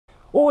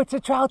Oh, it's a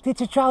trout.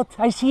 It's a trout.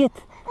 I see it.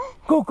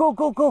 Go, go,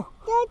 go, go.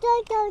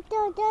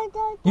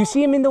 You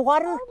see him in the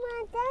water? Oh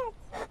my God.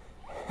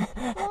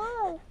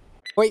 Wow.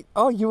 Wait,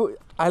 oh,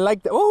 I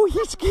like the, oh,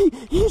 he's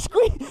squeezed.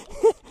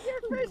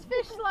 Your first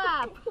fish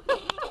slap.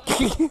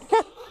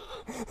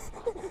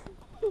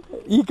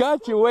 He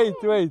got you, wait.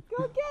 Go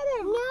get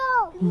him.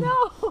 No.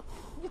 No.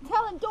 You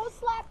tell him, don't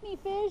slap me,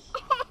 fish.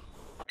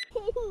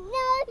 No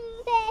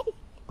fish.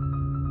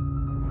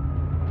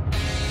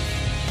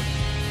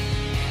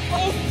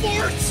 Oh,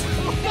 force!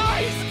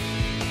 Nice!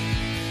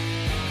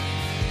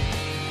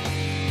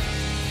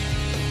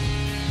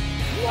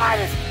 What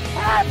is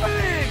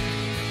happening?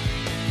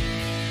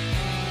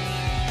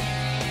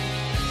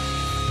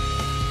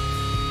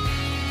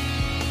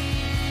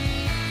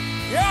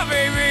 Yeah,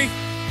 baby!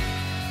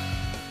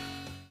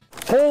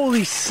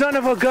 Holy son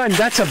of a gun,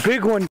 that's a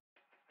big one.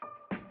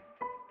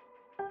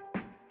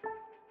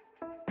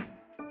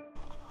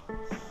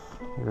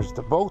 Here's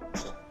the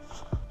boat.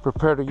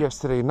 Prepared it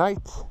yesterday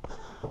night.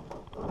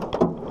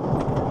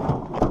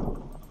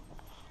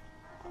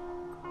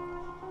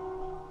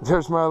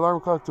 There's my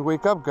alarm clock to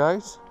wake up,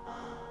 guys.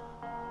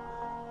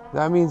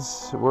 That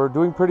means we're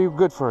doing pretty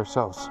good for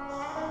ourselves.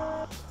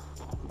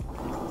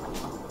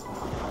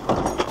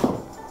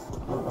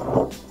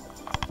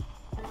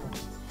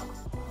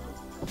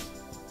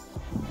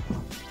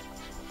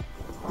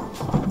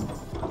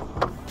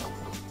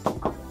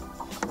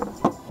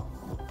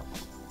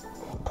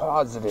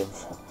 Positive,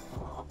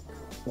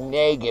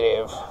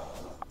 negative.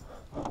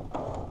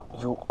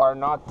 You are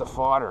not the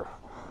fodder.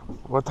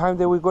 What time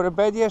did we go to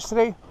bed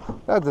yesterday?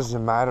 That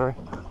doesn't matter.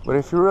 But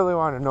if you really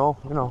want to know,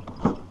 you know,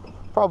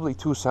 probably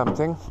 2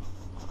 something.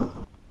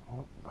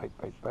 Oh,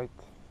 bite.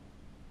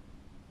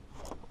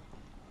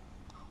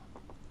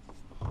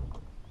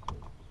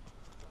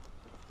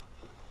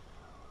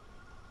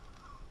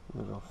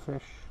 Little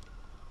fish.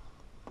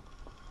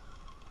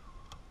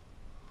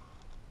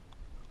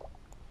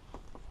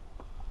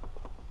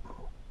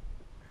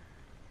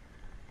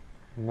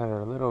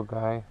 Another little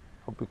guy.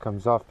 Hope he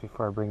comes off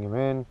before I bring him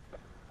in.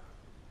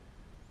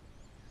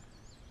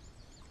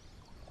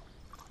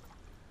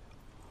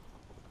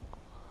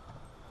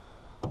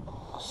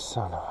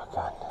 Son of a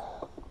gun.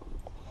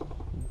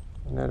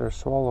 Another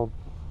swallowed.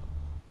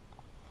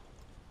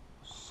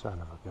 Son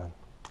of a gun.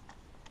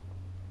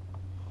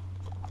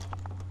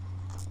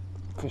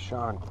 Fish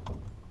on.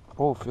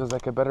 Oh, feels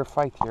like a better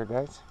fight here,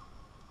 guys.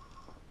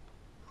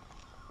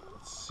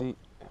 Let's see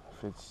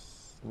if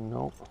it's...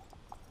 Nope.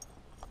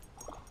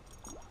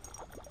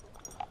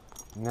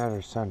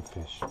 Another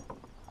sunfish.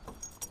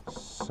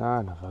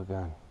 Son of a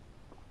gun.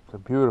 It's a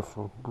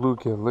beautiful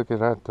bluegill. Look at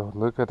that though.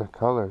 Look at the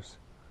colors.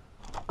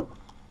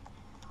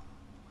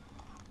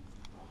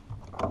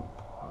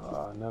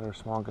 Another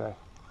small guy.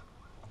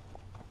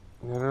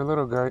 Another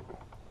little guy.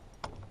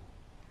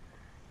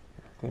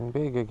 Nothing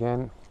big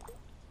again.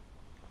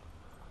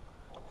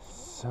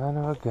 Son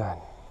of a gun.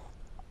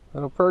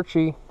 Little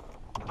perchy.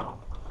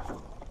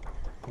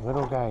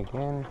 Little guy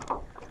again.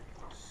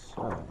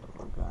 Son of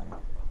a gun.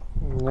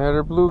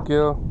 Another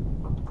bluegill.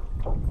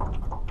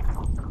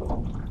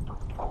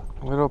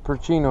 Little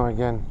perchino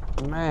again.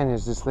 Man,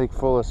 is this lake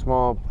full of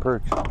small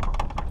perch.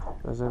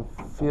 Doesn't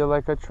feel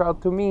like a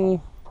trout to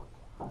me.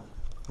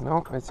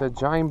 No, it's a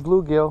giant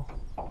bluegill.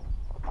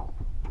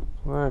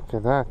 Look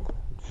at that.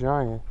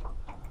 Giant.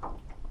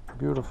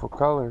 Beautiful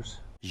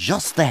colors.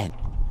 Just then.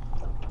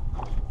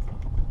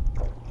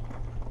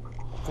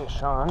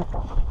 Fish on.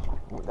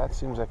 That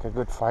seems like a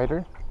good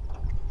fighter.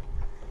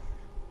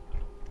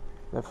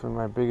 Definitely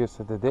my biggest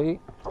of the day.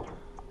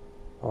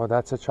 Oh,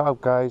 that's a trout,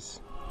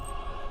 guys.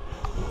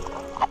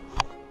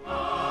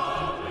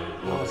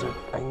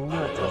 I knew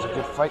it. That was a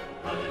good fight.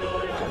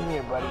 Come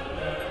here, buddy.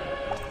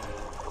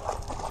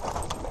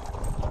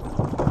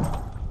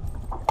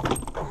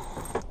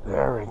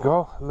 There we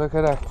go. Look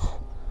at that.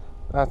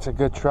 That's a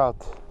good trout.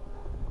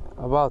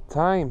 About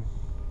time.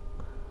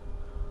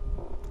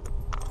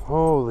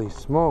 Holy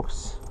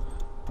smokes.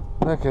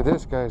 Look at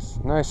this, guys.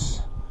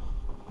 Nice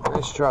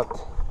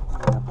trout.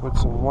 Put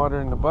some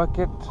water in the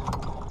bucket.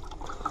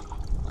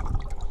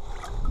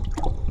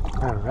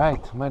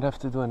 Alright, might have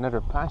to do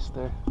another pass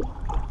there.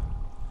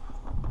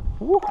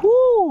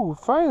 Woohoo!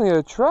 Finally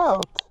a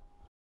trout!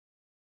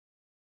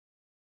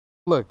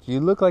 Look, you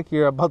look like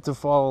you're about to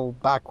fall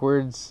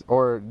backwards,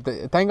 or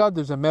thank God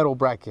there's a metal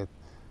bracket.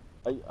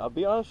 I'll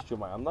be honest with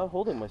you, I'm not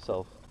holding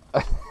myself.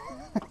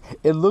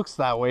 It looks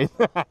that way.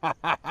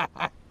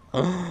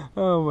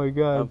 Oh my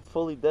God. I'm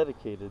fully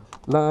dedicated.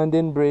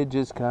 London Bridge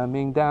is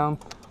coming down.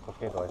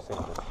 Okay, so I say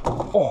this.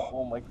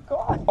 Oh my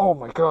God. Oh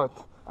my God.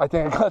 I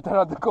think I got that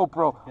on the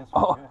GoPro. Yes,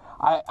 oh,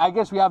 I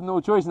guess we have no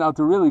choice now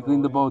to really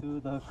clean the boat. To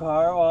the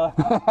car wash.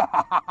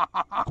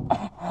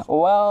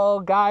 Well,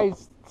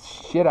 guys,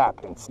 shit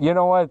happens. You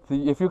know what?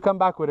 If you come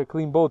back with a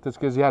clean boat, it's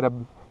because you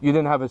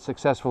didn't have a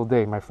successful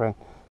day, my friend.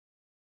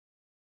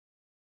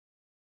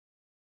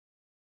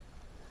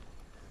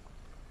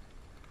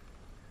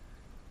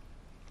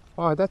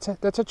 Oh, that's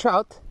a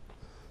trout.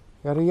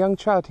 Got a young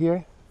trout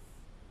here.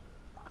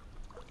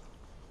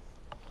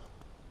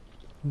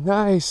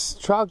 Nice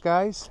trout,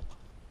 guys.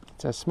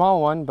 It's a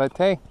small one, but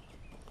hey,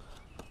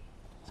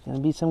 it's gonna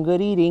be some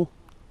good eating.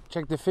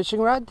 Check the fishing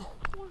rod.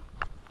 Yeah.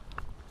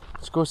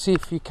 Let's go see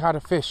if you caught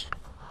a fish.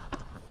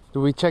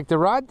 Do we check the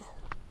rod?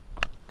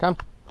 Come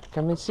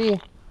and see.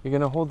 You're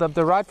gonna hold up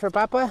the rod for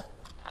Papa?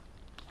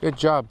 Good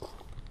job.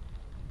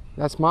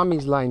 That's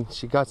Mommy's line.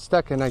 She got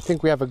stuck, and I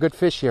think we have a good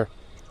fish here.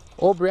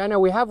 Oh, Brianna,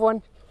 we have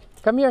one.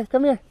 Come here,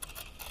 come here.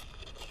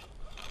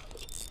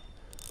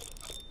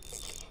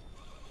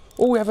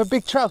 Oh, we have a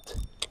big trout.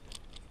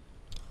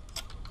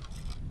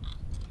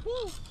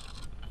 Fish.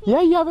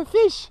 Yeah, you have a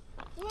fish.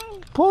 Yeah.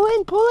 Pull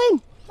in, pull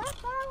in.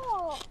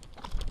 Papa.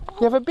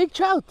 You have a big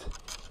trout.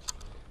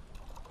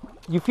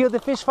 You feel the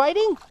fish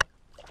fighting?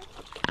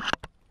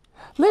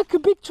 Look, a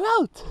big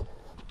trout.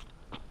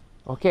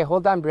 Okay,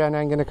 hold on, Brianna.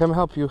 I'm gonna come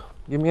help you.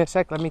 Give me a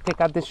sec. Let me take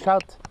out this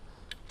trout.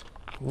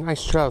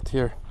 Nice trout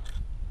here.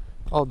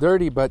 All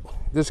dirty, but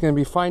this is gonna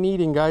be fine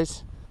eating,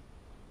 guys.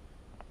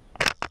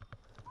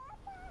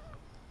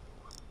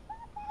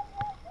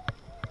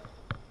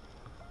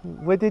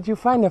 What did you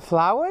find? A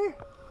flower?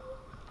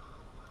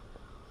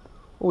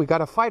 Oh, we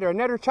got a fighter.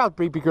 Another trout,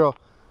 baby girl.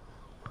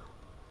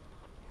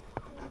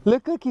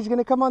 Look, look, he's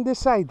gonna come on this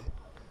side.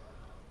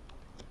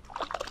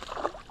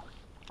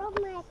 Oh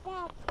my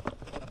God.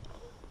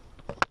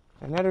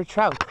 Another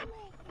trout.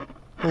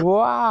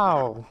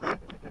 Wow.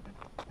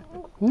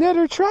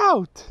 Another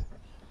trout.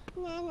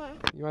 Nana.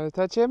 You wanna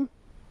touch him?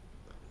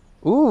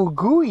 Ooh,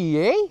 gooey,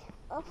 eh?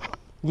 Oh.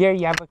 Here,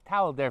 you have a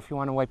towel there if you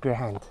wanna wipe your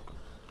hand.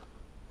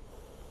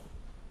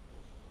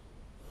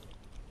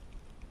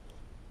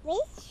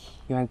 Fish.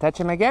 You wanna touch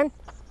him again?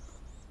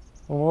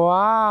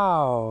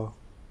 Wow.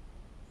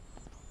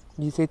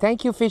 You say,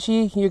 thank you,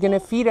 fishy. You're gonna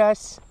feed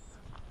us.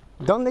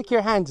 Don't lick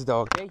your hands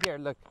though, okay? Here,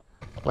 look.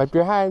 Wipe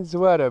your hands.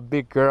 What a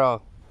big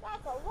girl.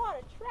 That's a lot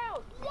of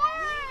trout. Yeah.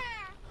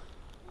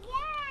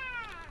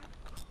 Yeah.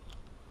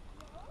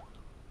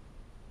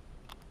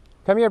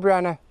 Come here,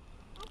 Brianna.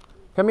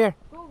 Come here.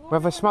 We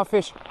have a small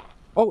fish.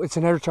 Oh, it's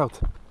another trout.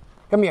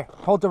 Come here.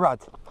 Hold the rod.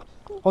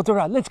 Hold the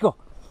rod. Let's go.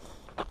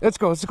 Let's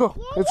go. Let's go.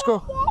 Let's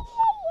go.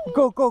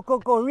 Go, go, go,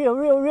 go. Reel,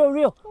 reel, reel,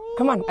 reel.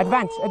 Come on.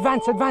 Advance,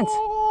 advance, advance.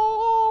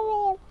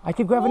 I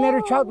think we have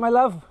another trout, my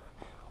love.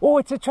 Oh,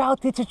 it's a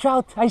trout. It's a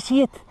trout. I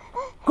see it.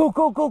 Go,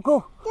 go, go,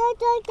 go.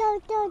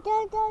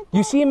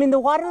 You see him in the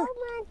water? Oh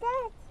my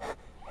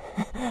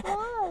God.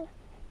 Wow.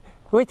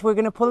 Wait, we're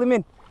going to pull him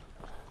in.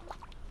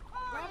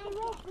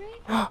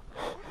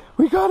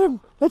 We got him.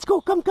 Let's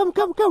go. Come, come,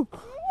 come, come.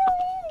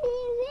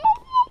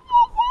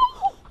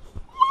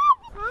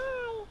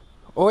 Hi.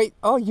 Oh, wait.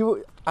 Oh,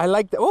 you. I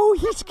like that. Oh,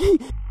 he's.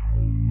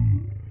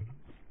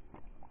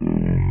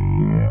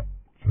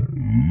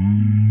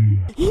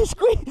 He's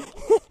squeak.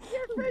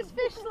 Your first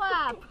fish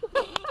slap.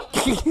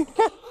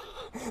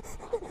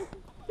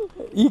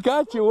 He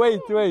got you.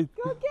 Wait, wait.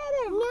 Go get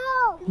him.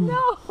 No.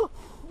 No.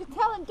 You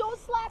tell him, don't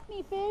slap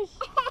me, fish.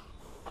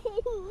 No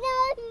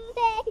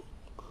fish.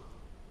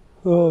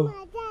 Oh.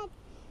 My dad.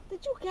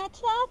 Did you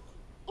catch that?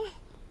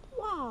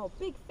 Wow,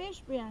 big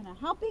fish, Brianna.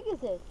 How big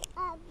is it?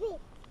 Big.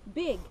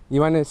 Big.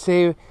 You want to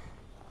say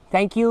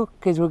thank you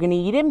because we're going to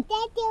eat him?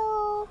 Thank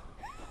you.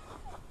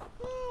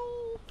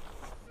 Hi.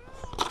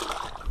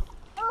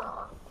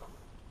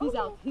 He's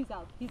out. He's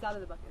out. He's out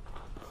of the bucket.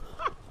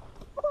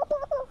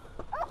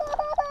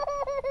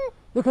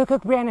 Look, look,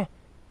 look, Brianna.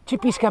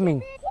 Chippy's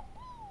coming.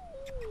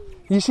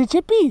 You see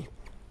Chippy?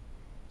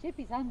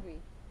 Chippy's hungry.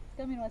 He's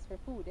coming to us for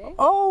food, eh?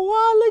 Oh,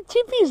 wow, look,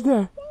 Chippy's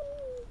there.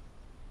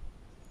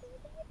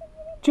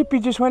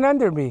 Chippy just went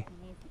under me.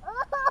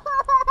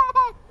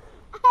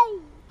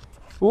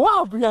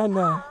 Wow,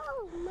 Brianna.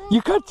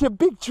 You caught a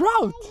big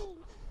trout.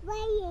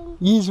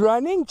 He's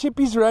running.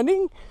 Chippy's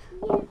running.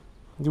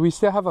 Do we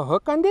still have a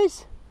hook on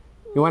this?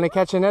 You want to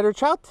catch another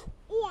trout?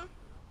 Yeah.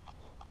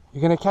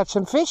 You're going to catch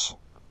some fish?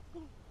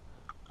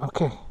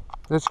 Okay,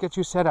 let's get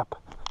you set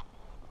up.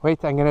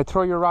 Wait, I'm going to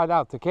throw your rod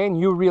out, okay? And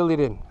you reel it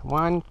in.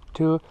 1,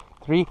 2,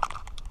 3.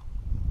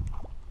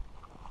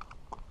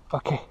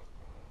 Okay.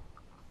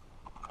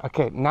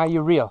 Okay, now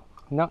you reel.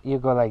 No, you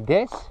go like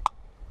this.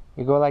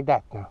 You go like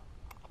that now.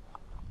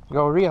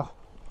 Go reel.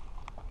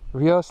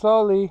 Reel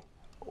slowly.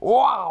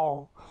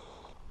 Wow.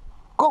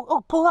 Go,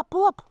 oh, pull up,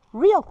 pull up.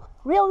 Reel,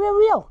 reel, reel,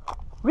 reel.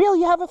 Reel,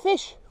 you have a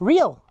fish.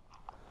 Reel.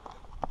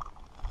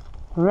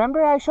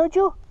 Remember I showed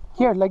you?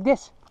 Here, like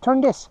this. Turn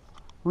this.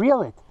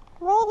 Reel it.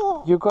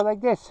 You go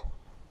like this.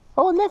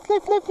 Oh, lift,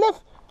 lift, lift,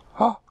 lift.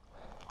 Oh,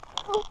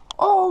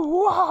 oh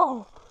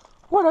wow.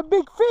 What a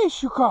big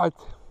fish you caught.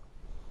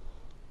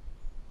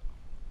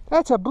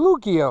 That's a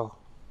bluegill.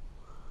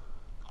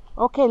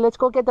 Okay, let's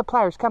go get the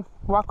pliers. Come,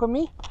 walk with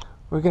me.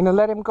 We're going to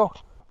let him go.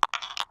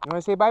 You want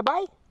to say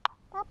bye-bye?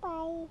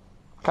 Bye-bye.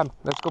 Come,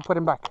 let's go put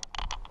him back.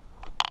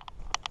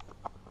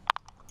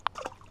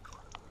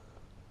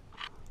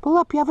 Pull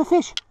up, you have a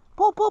fish.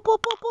 Pull, pull, pull,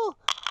 pull, pull.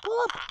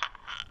 Pull up.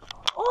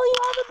 Oh, you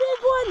have a big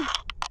one.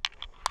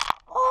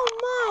 Oh,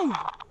 my.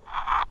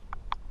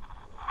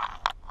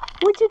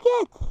 What'd you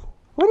get?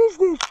 What is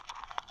this?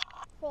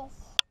 Fish.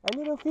 A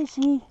little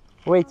fishy.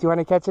 Wait, you want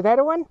to catch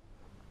another one?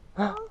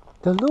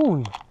 The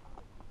loon.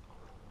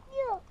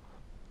 Yeah.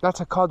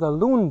 That's called a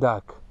loon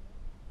duck.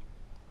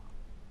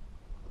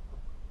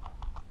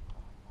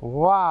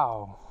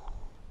 Wow.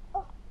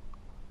 Dad.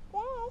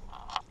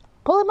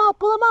 Pull him out,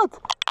 pull him out.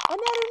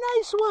 Another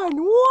nice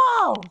one.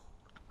 Wow.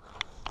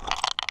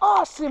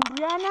 Awesome,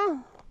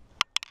 Brianna.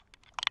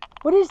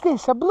 What is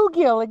this? A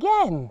bluegill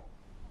again.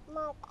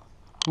 Mom.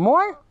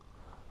 More?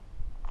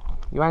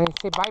 You want to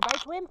say bye-bye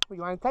to him?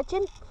 You want to touch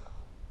him?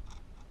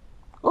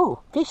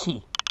 Oh,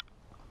 fishy.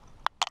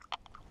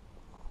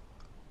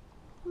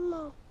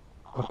 Mom.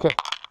 Okay.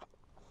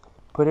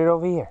 Put it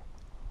over here.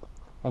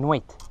 And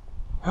wait.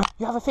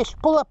 You have a fish.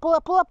 Pull up, pull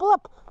up, pull up, pull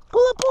up.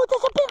 Pull up, oh,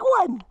 that's a big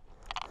one.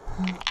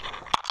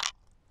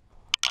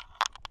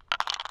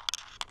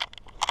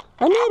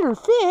 Another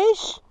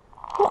fish?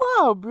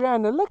 Wow,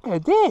 Brianna, look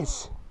at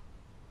this.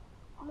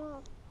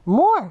 Mom.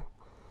 More.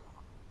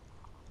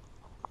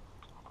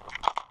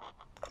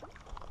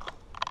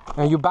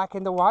 Are you back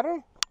in the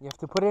water? You have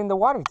to put it in the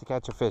water to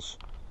catch a fish.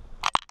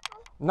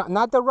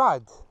 Not the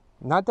rod.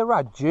 Not the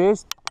rod.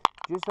 Just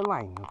the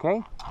line,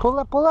 okay? Pull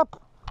up, pull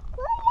up.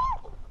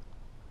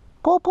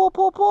 Pull, pull,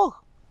 pull, pull.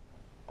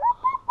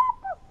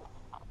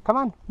 Come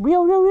on.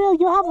 Reel, reel, reel.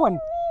 You have one.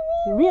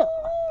 Reel.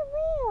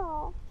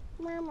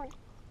 Mama.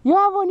 You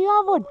have one, you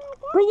have one.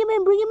 Bring him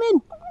in, bring him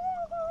in.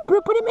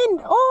 Put him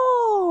in.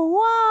 Oh,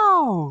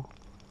 wow.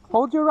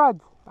 Hold your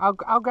rod. I'll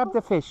grab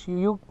the fish.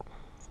 You.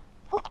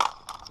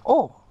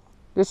 Oh,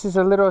 this is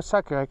a little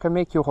sucker. I can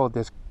make you hold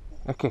this.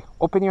 Okay,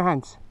 open your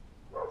hands.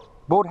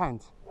 Both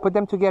hands. Put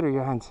them together,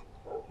 your hands.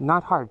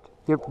 Not hard.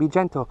 Here, be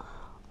gentle.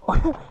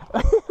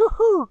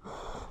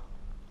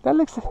 That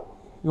looks...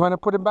 You want to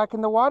put him back in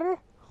the water?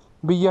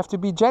 But you have to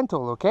be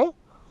gentle, okay?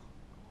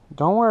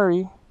 Don't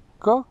worry.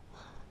 Go.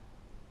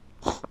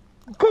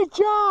 Good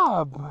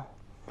job!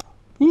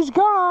 He's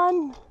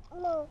gone!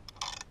 No.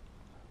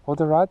 Hold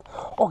the rod.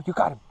 Oh, you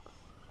got him.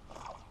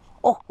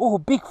 Oh,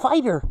 big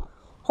fighter.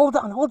 Hold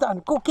on, hold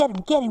on. Go get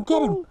him, get him,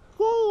 get him.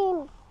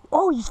 Game.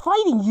 Oh, he's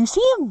fighting. You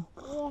see him?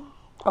 Yeah.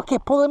 Okay,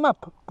 pull him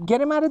up.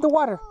 Get him out of the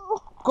water.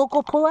 Go,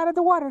 pull out of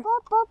the water.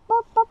 Pop, pop,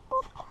 pop, pop,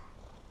 pop.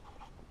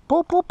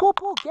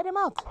 Pull. Get him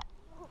out.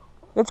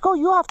 Let's go.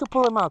 You have to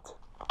pull him out.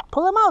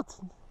 Pull him out.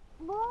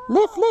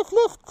 Lift.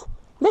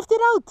 Lift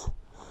it out.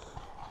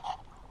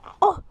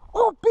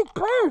 Oh, big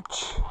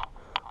perch.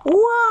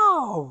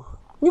 Wow.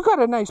 You got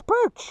a nice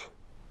perch.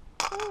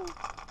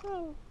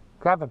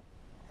 Grab him.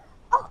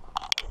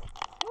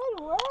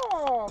 Good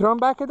work. Throw him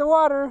back in the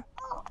water.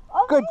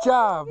 Oh, Good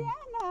job.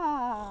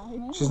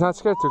 Brianna. She's not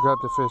scared to grab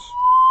the fish.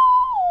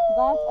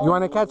 That's You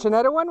want to catch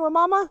another one with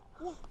Mama?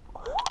 Look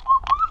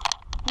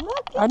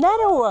at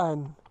Another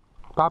one.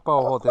 Papa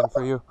will hold him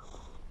for you.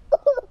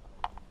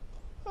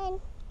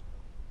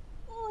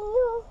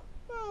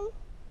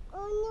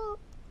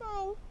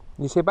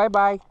 You say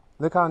bye-bye.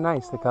 Look how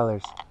nice the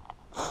colors.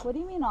 What do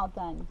you mean all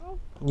done?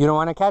 You don't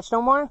want to catch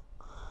no more?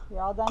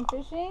 You're all done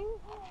fishing?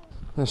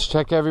 Let's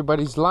check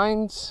everybody's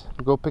lines.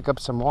 Go pick up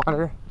some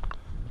water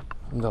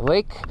from the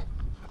lake.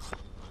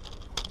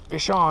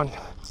 Fish on.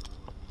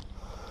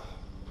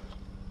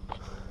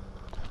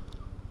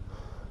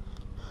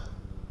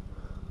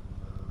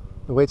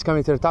 The weight's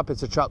coming to the top.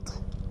 It's a trout.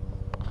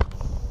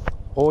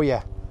 Oh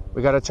yeah,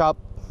 we got a chop.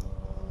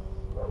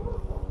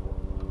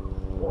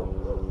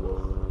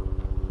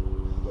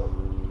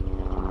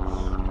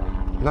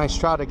 Nice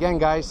trout again,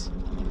 guys.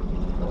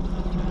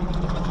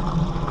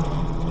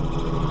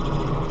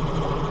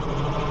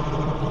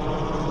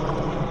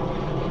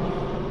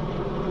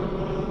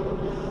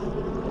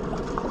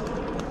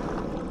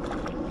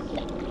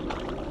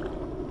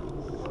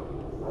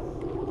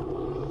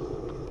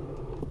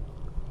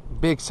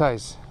 Big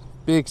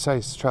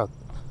size trout.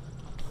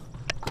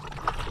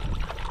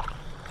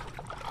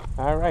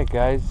 All right,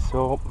 guys,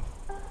 so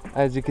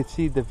as you can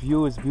see, the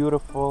view is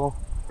beautiful.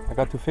 I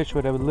got to fish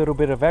with a little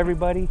bit of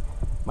everybody.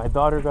 My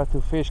daughter got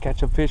to catch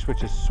some fish,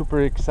 which is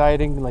super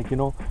exciting, like, you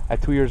know,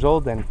 at 2 years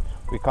old. And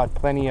we caught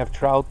plenty of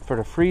trout for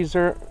the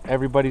freezer.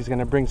 Everybody's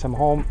gonna bring some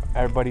home.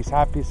 Everybody's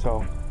happy,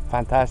 so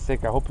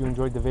fantastic. I hope you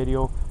enjoyed the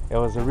video. It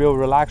was a real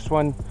relaxed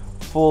one,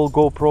 full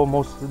GoPro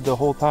most of the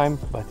whole time,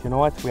 but you know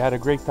what, we had a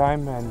great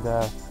time. And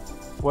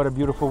what a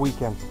beautiful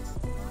weekend.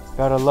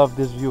 Gotta love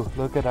this view.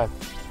 Look at that.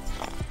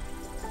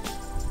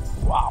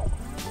 Wow,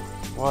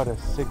 what a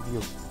sick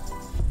view.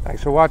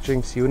 Thanks for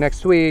watching. See you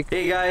next week.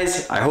 Hey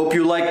guys, I hope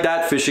you liked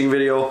that fishing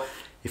video.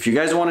 If you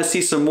guys want to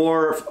see some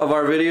more of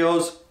our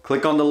videos,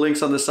 click on the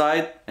links on the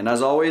side. And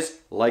as always,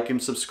 like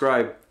and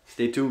subscribe.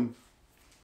 Stay tuned.